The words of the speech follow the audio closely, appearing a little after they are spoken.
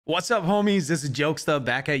What's up, homies? This is Jokesta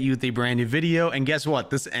back at you with a brand new video. And guess what?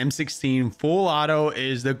 This M16 full auto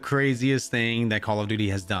is the craziest thing that Call of Duty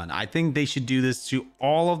has done. I think they should do this to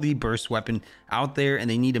all of the burst weapon out there, and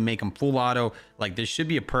they need to make them full auto. Like, there should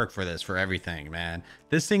be a perk for this, for everything, man.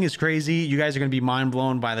 This thing is crazy. You guys are going to be mind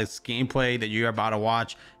blown by this gameplay that you're about to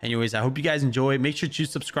watch. Anyways, I hope you guys enjoy. Make sure to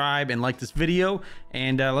subscribe and like this video,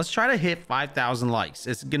 and let's try to hit 5,000 likes.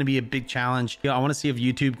 It's going to be a big challenge. I want to see if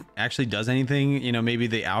YouTube actually does anything. You know, maybe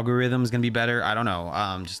the algorithm is going to be better. I don't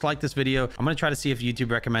know. Just like this video. I'm going to try to see if YouTube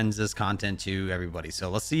recommends this content to everybody. So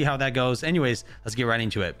let's see how that goes. Anyways, let's get right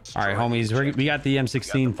into it. All right, homies, we got the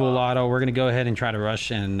M16 full auto. We're going to go ahead and try to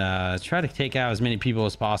rush and try to take out as many people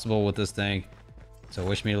as possible with this thing. So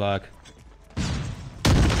wish me luck.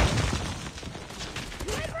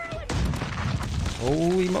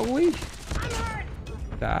 Holy moly.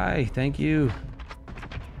 Die. Thank you.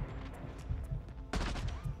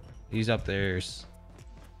 He's up there.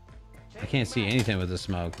 I can't see anything with the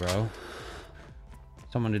smoke, bro.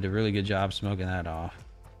 Someone did a really good job smoking that off.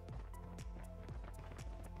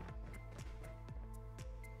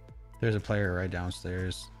 There's a player right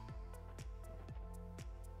downstairs.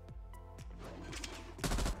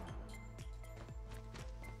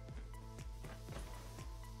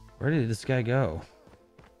 Where did this guy go?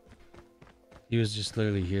 He was just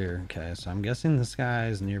literally here. Okay, so I'm guessing this guy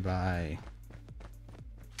is nearby.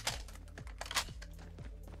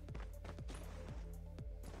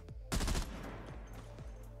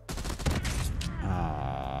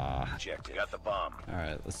 Got the bomb. All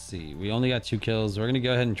right, let's see. We only got 2 kills. We're gonna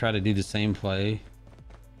go ahead and try to do the same play.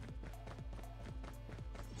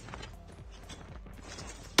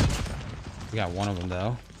 We got one of them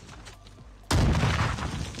though.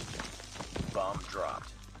 Bomb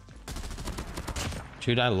dropped.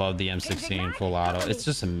 Dude, I love the M16 full auto. It's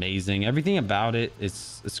just amazing. Everything about it,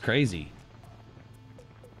 it's crazy.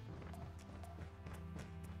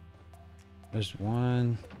 There's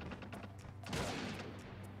one.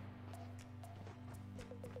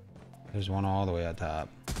 There's one all the way at top.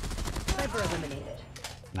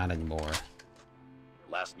 Not anymore.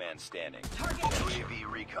 Last man standing.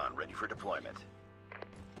 UAV recon ready for deployment.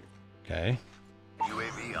 Okay.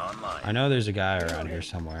 UAV online. I know there's a guy around here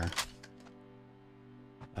somewhere.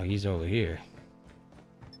 Oh, he's over here.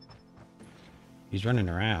 He's running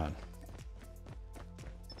around.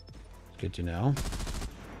 Good to know.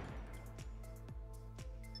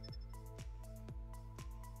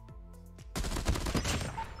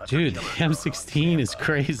 Dude, M16 is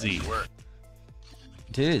crazy.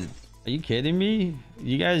 Dude, are you kidding me?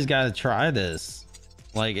 You guys gotta try this.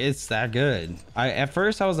 Like, it's that good. At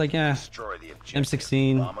first I was like, yeah,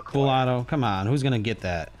 M16 full auto, come on, who's gonna get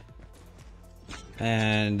that?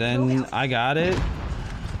 And then I got it,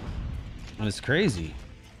 and it's crazy.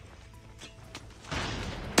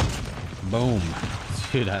 Boom.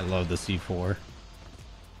 Dude, I love the C4.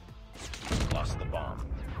 Lost the bomb.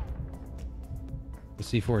 The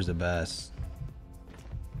C4 is the best.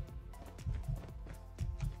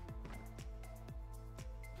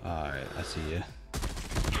 All right, I see you.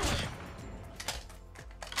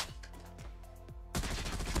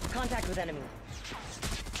 Contact with enemy.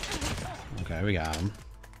 Okay, we got him.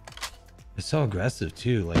 It's so aggressive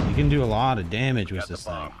too. Like, you can do a lot of damage with this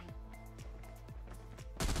thing.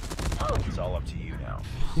 It's all up to you now.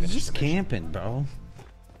 He's just camping, bro.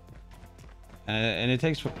 And it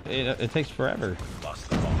takes forever. Lost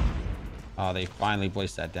the bomb. Oh, they finally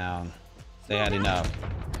placed that down. They had enough.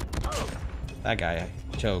 That guy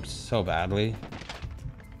choked so badly.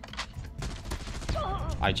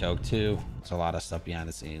 I choked too. It's a lot of stuff behind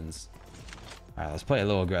the scenes. All right, let's play a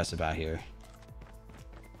little aggressive out here.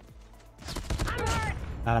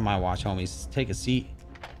 Not on my watch, homies. Take a seat.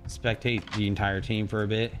 Spectate the entire team for a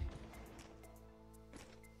bit.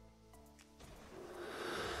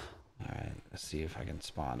 All right, let's see if I can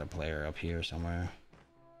spawn a player up here somewhere.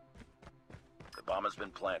 The bomb has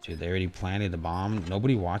been planted. Dude, they already planted the bomb.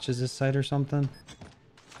 Nobody watches this site or something.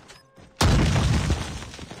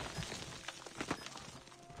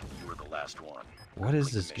 You were the last one. What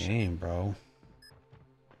is this game, bro?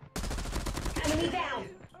 Enemy down.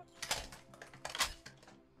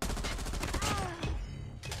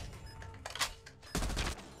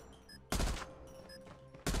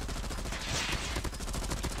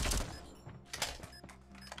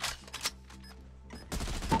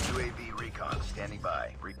 UAV recon standing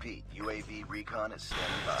by. Repeat. UAV recon is standing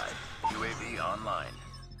by. UAV online.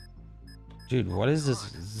 Dude, what is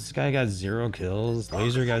this? This guy got 0 kills.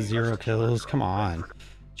 Laser got 0 kills. Come on.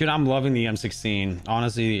 Dude, I'm loving the M16.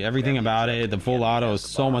 Honestly, everything about it, the full auto is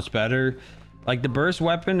so much better. Like, the burst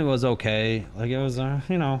weapon was okay. Like, it was,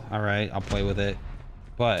 you know, all right. I'll play with it.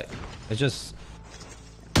 but it's just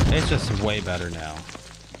way better now.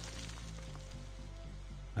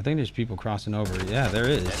 I think there's people crossing over. Yeah, there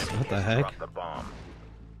is. What the heck?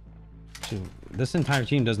 Dude, this entire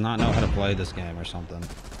team does not know how to play this game or something.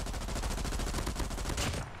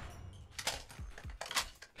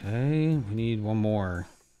 Okay, we need one more.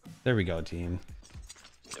 There we go, team.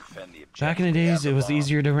 Back in the days, it was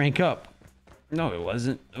easier to rank up. No, it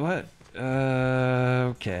wasn't. What?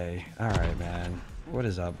 Okay. All right, man. What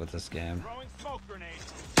is up with this game?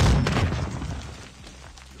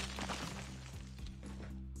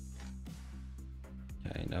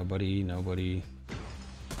 Okay, nobody.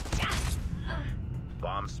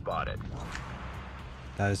 Bomb spotted.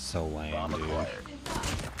 That is so lame, dude.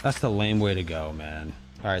 That's the lame way to go, man.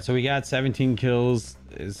 All right, so we got 17 kills.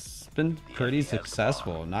 It's been pretty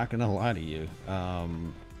successful, not gonna lie to you.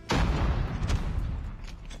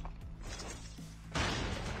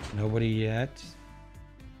 Nobody yet.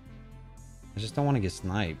 I just don't want to get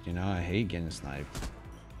sniped, you know? I hate getting sniped.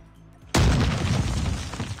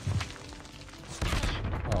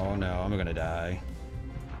 Oh no, I'm gonna die.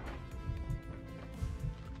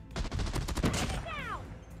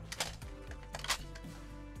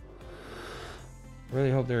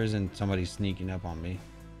 Really hope there isn't somebody sneaking up on me.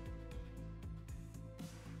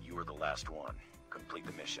 You were the last one. Complete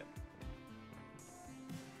the mission.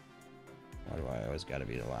 Why do I always gotta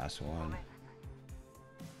be the last one?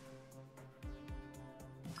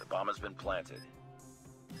 The bomb has been planted.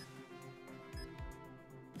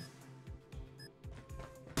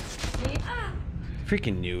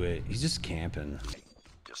 Freaking knew it. He's just camping.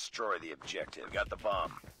 Destroy the objective. Got the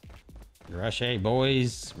bomb. Rush A,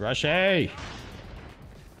 boys. Rush A.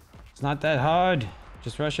 It's not that hard.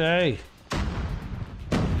 Just rush A.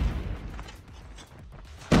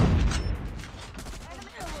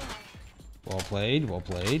 Well played. Well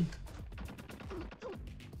played.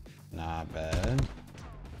 Not bad.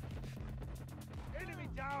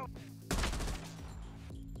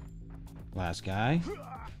 Last guy.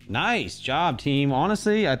 Nice job, team.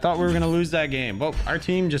 Honestly, I thought we were gonna lose that game, but our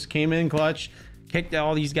team just came in clutch, kicked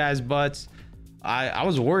all these guys' butts. I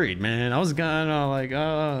was worried, man. I was gonna like,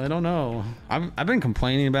 I don't know. I've been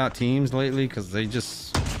complaining about teams lately because they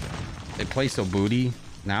play so booty.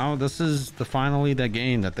 Now this is finally the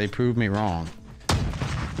game that they proved me wrong.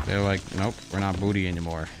 They're like, nope, we're not booty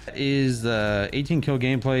anymore. That is the 18 kill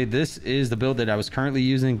gameplay. This is the build that I was currently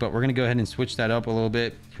using, but we're gonna go ahead and switch that up a little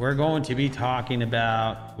bit. We're going to be talking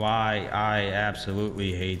about why I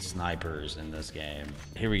absolutely hate snipers in this game.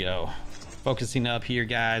 Here we go. Focusing up here,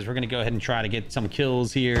 guys. We're gonna go ahead and try to get some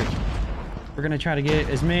kills here. We're gonna try to get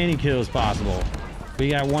as many kills possible. We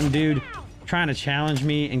got one dude trying to challenge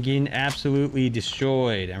me and getting absolutely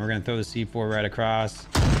destroyed, and we're gonna throw the C4 right across.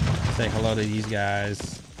 Say hello to these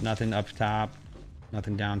guys. Nothing up top,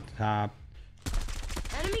 nothing down top.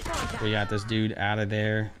 We got this dude out of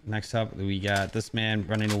there. Next up, we got this man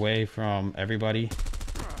running away from everybody.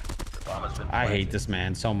 I hate this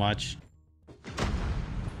man so much.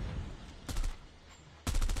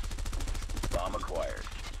 Bomb acquired.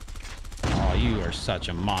 Oh, you are such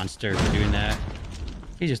a monster for doing that.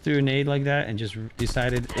 He just threw a nade like that and just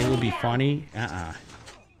decided it would be funny.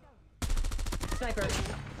 Sniper.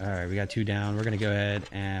 All right, we got two down. We're gonna go ahead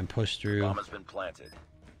and push through. Bomb has been planted.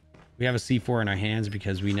 We have a C4 in our hands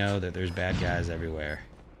because we know that there's bad guys everywhere.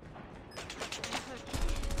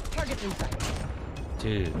 Target's in sight.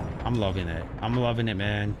 Dude, I'm loving it. I'm loving it,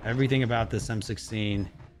 man. Everything about this M16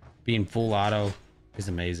 being full auto is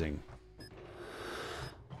amazing.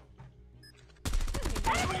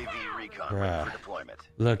 UAV recon ready for deployment.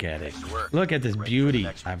 Look at it. Look at this beauty.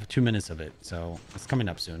 I have 2 minutes of it, so it's coming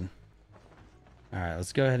up soon. All right,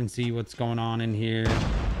 let's go ahead and see what's going on in here.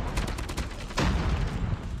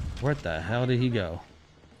 Where the hell did he go?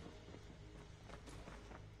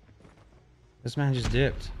 This man just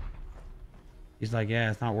dipped. He's like,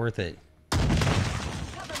 yeah, it's not worth it.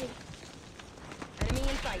 Cover me. Enemy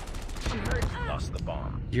in sight. She hurt. Lost the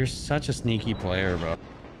bomb. You're such a sneaky player, bro.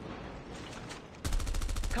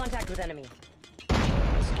 Contact with enemy.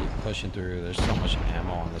 Let's keep pushing through. There's so much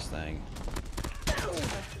ammo on this thing.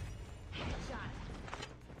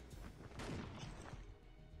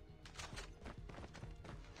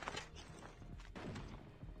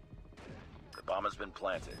 The bomb has been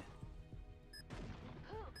planted.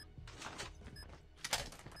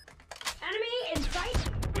 Enemy in sight.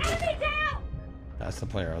 Enemy down. That's the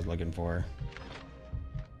player I was looking for.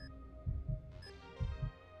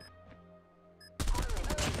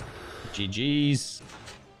 GG's.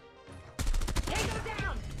 Tango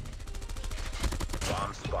down.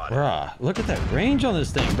 Bomb spotted. Bruh, look at that range on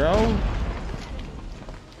this thing, bro.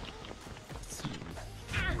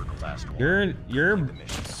 Last one. You're Complete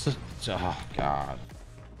the mission. oh god.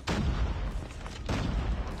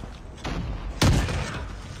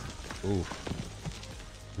 Ooh.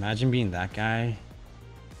 Imagine being that guy.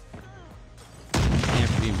 It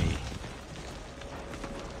can't be me.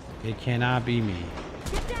 It cannot be me.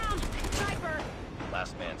 Get down, sniper.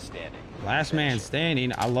 Last man standing. Last man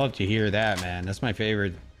standing. I love to hear that, man. That's my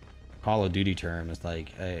favorite Call of Duty term. It's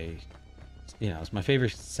like, hey, you know, it's my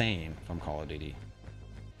favorite saying from Call of Duty.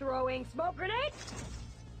 Throwing smoke grenade.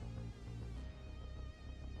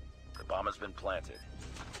 The bomb has been planted.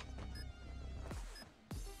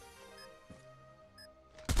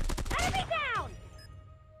 Enemy down.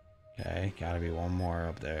 Okay, gotta be one more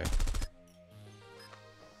up there.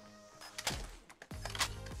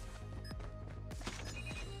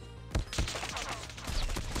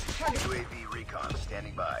 UAV recon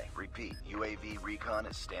standing by. Repeat, UAV recon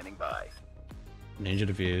is standing by. Ninja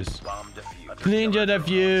defuse. Bomb defused. Ninja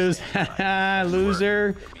defuse. Haha,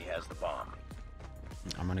 loser. Enemy has the bomb.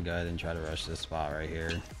 I'm gonna go ahead and try to rush this spot right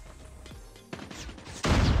here.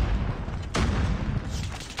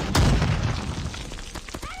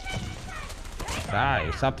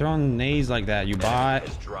 Guy, stop throwing nades like that, you bot.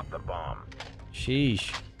 Has dropped the bomb.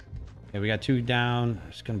 Sheesh. Okay, we got 2 down.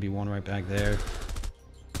 There's gonna be one right back there.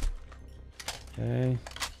 Okay.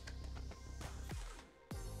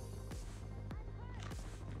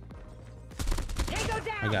 Tango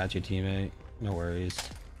down. I got you, teammate. No worries.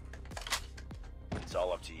 It's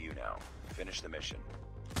all up to you now. Finish the mission.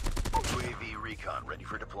 UAV recon ready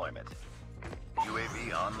for deployment.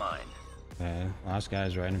 UAV online. Okay, last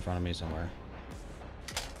guy's right in front of me somewhere.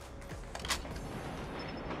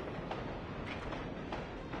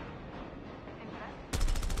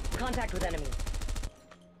 Contact with enemy.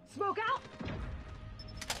 Smoke out.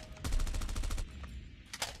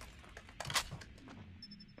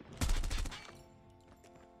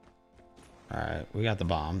 All right, we got the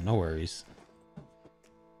bomb. No worries.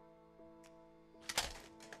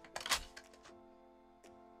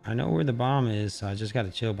 I know where the bomb is, so I just got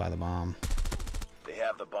to chill by the bomb. They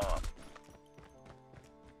have the bomb.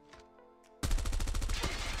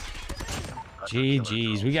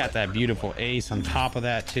 GG's. We got that beautiful ace on top of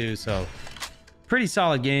that too, so pretty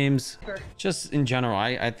solid games. Just in general,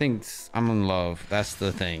 I think I'm in love. That's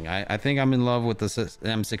the thing. I think I'm in love with the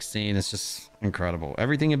M16. It's just incredible.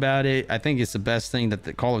 Everything about it. I think it's the best thing that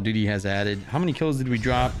the Call of Duty has added. How many kills did we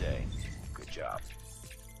drop? Good job.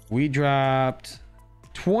 We dropped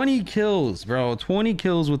 20 kills, bro. 20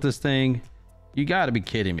 kills with this thing. You gotta be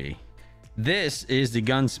kidding me. This is the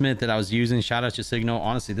gunsmith that I was using. Shout out to Signal.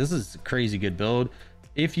 Honestly, this is a crazy good build.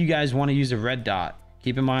 If you guys want to use a red dot,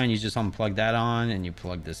 keep in mind you just unplug that on and you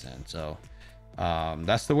plug this in. So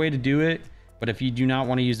that's the way to do it. But if you do not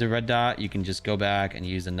want to use the red dot, you can just go back and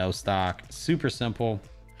use a no stock. Super simple.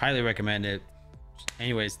 Highly recommend it.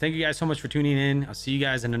 Anyways, thank you guys so much for tuning in. I'll see you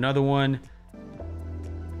guys in another one.